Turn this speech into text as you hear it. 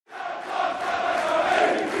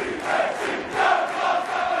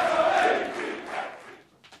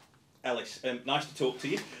Nice to talk to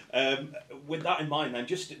you. With that in mind, then,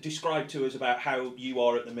 just describe to us about how you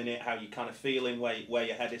are at the minute, how you're kind of feeling, where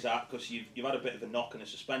your head is at, because you've had a bit of a knock and a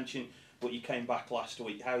suspension, but you came back last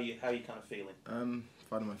week. How are you kind of feeling?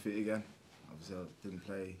 Finding my feet again. Obviously, I didn't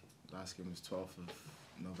play. Last game was 12th of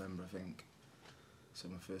November, I think. So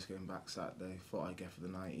my first game back Saturday. Thought I'd get for the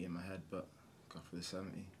 90 in my head, but got for the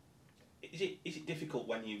 70. Is it difficult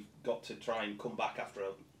when you've got to try and come back after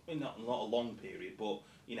not a long period, but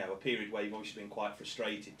a period where you've obviously been quite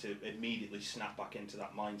frustrated, to immediately snap back into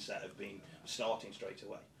that mindset of starting straight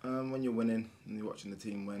away? When you're winning and you're watching the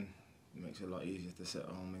team win, it makes it a lot easier to sit at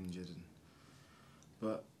home injured.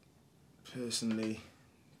 But personally,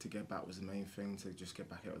 to get back was the main thing, to just get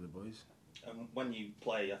back out with the boys. When you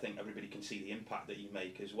play, I think everybody can see the impact that you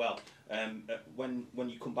make as well. When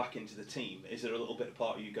you come back into the team, is there a little bit of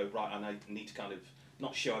part of you go, right, I need to kind of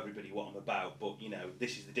not show everybody what I'm about, but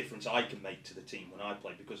this is the difference I can make to the team when I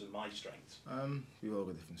play because of my strengths? We all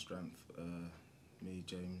got different strength. Me,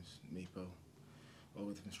 James, Meepo, all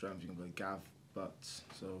got different strengths. You can play Gav, but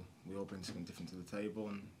so we all bring something different to the table,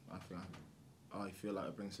 and I feel like I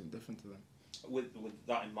bring something different to them. With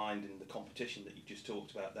that in mind and the competition that you've just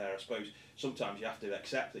talked about there, I suppose sometimes you have to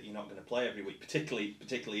accept that you're not going to play every week, particularly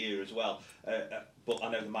here as well. But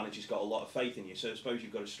I know the manager's got a lot of faith in you, so I suppose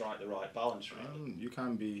you've got to strike the right balance, really. You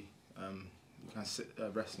can sit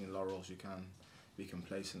rest in your laurels. You can be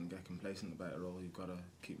complacent and get complacent about it all. You've got to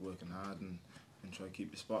keep working hard and try to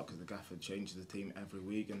keep your spot, because the gaffer changes the team every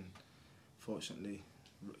week. And fortunately,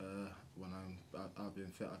 when I've been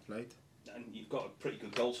fit, I played. And you've got a pretty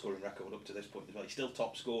good goal scoring record up to this point as well. You're still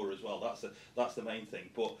top scorer as well. That's the main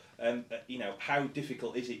thing. But how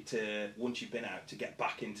difficult is it to, once you've been out, to get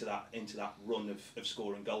back into that run of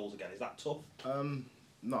scoring goals again? Is that tough?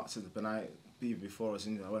 Not since I've been out. Even before I was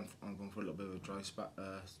injured, I'm going for a little bit of a dry spot.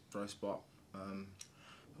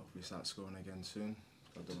 Hopefully start scoring again soon.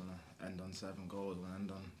 I don't want to end on 7 goals. I want to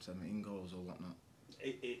end on 17 goals or whatnot.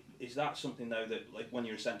 Is that something though that, like, when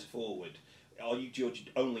you're a centre forward, are you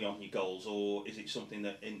judged only on your goals, or is it something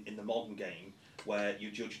that in the modern game where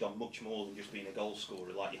you're judged on much more than just being a goal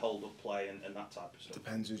scorer, like your hold up play and that type of stuff?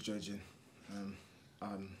 Depends who's judging.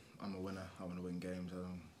 I'm a winner. I want to win games. I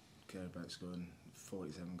don't care about scoring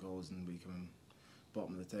 47 goals and becoming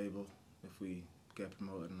bottom of the table. If we get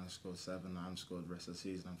promoted and I scored 7 and I haven't scored the rest of the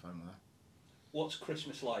season, I'm fine with that. What's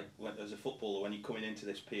Christmas like as a footballer when you're coming into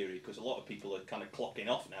this period? Because a lot of people are kind of clocking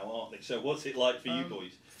off now, aren't they? So what's it like for you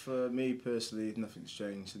boys? For me personally, nothing's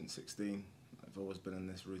changed since 16. I've always been in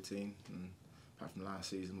this routine, and apart from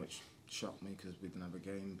last season, which shocked me because we didn't have a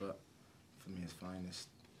game, but for me it's fine. It's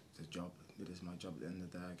a job. It is my job at the end of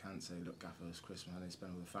the day. I can't say, look, Gaffer, it's Christmas, I need to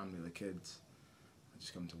spend with the family, the kids. I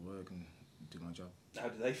just come to work and do my job. How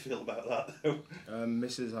do they feel about that though?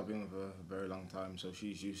 Mrs. I've been with her a very long time, so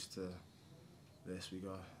she's used to this. We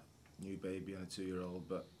got a new baby and a 2-year-old,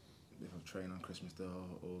 but if I train on Christmas Day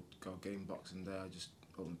or got game Boxing Day, I just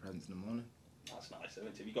open presents in the morning. That's nice, isn't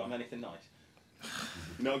it? Have you got him anything nice?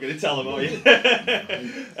 You're not going to tell him, are you?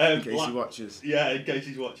 In case he watches. Yeah, in case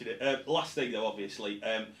he's watching it. Last thing though, obviously,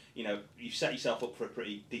 you've set yourself up for a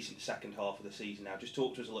pretty decent second half of the season now. Just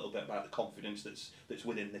talk to us a little bit about the confidence that's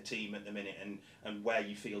within the team at the minute, and where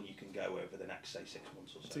you feel you can go over the next, say, 6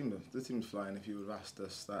 months or so. The team's flying. If you would have asked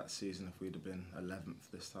us that season if we'd have been 11th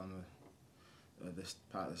this time of this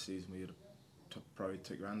part of the season, we would have probably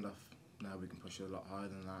took your hand off. Now we can push it a lot higher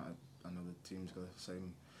than that. I know the team's got the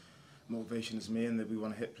same motivation as me, and that we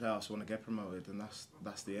want to hit playoffs, want to get promoted, and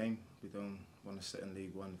that's the aim. We don't want to sit in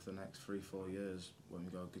League One for the next 3-4 years when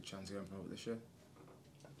we've got a good chance of getting promoted this year.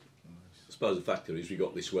 I suppose the factor is we've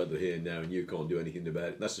got this weather here now and you can't do anything about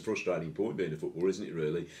it. That's the frustrating point being a footballer, isn't it,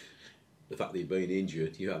 really? The fact that you've been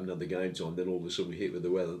injured, you haven't had the game time, then all of a sudden we hit with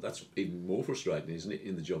the weather. That's even more frustrating, isn't it,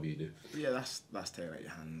 in the job you do? Yeah, that's taking out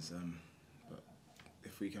your hands. But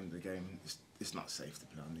if we come to the game, it's not safe to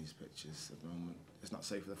play on these pitches at the moment. It's not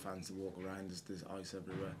safe for the fans to walk around. There's ice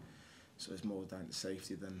everywhere. So it's more down to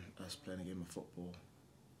safety than us playing a game of football.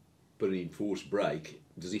 But an enforced break,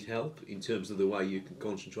 does it help in terms of the way you can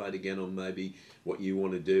concentrate again on maybe what you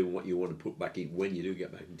want to do and what you want to put back in when you do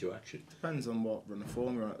get back into action? Depends on what run of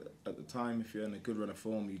form you're on at the time. If you're in a good run of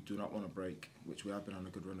form, you do not want to break, which we have been on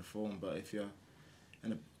a good run of form. But if you're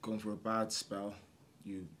going through a bad spell,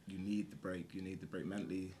 you need the break. You need the break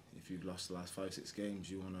mentally. If you've lost the last 5-6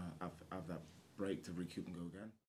 games, you want to have that break to recoup and go again.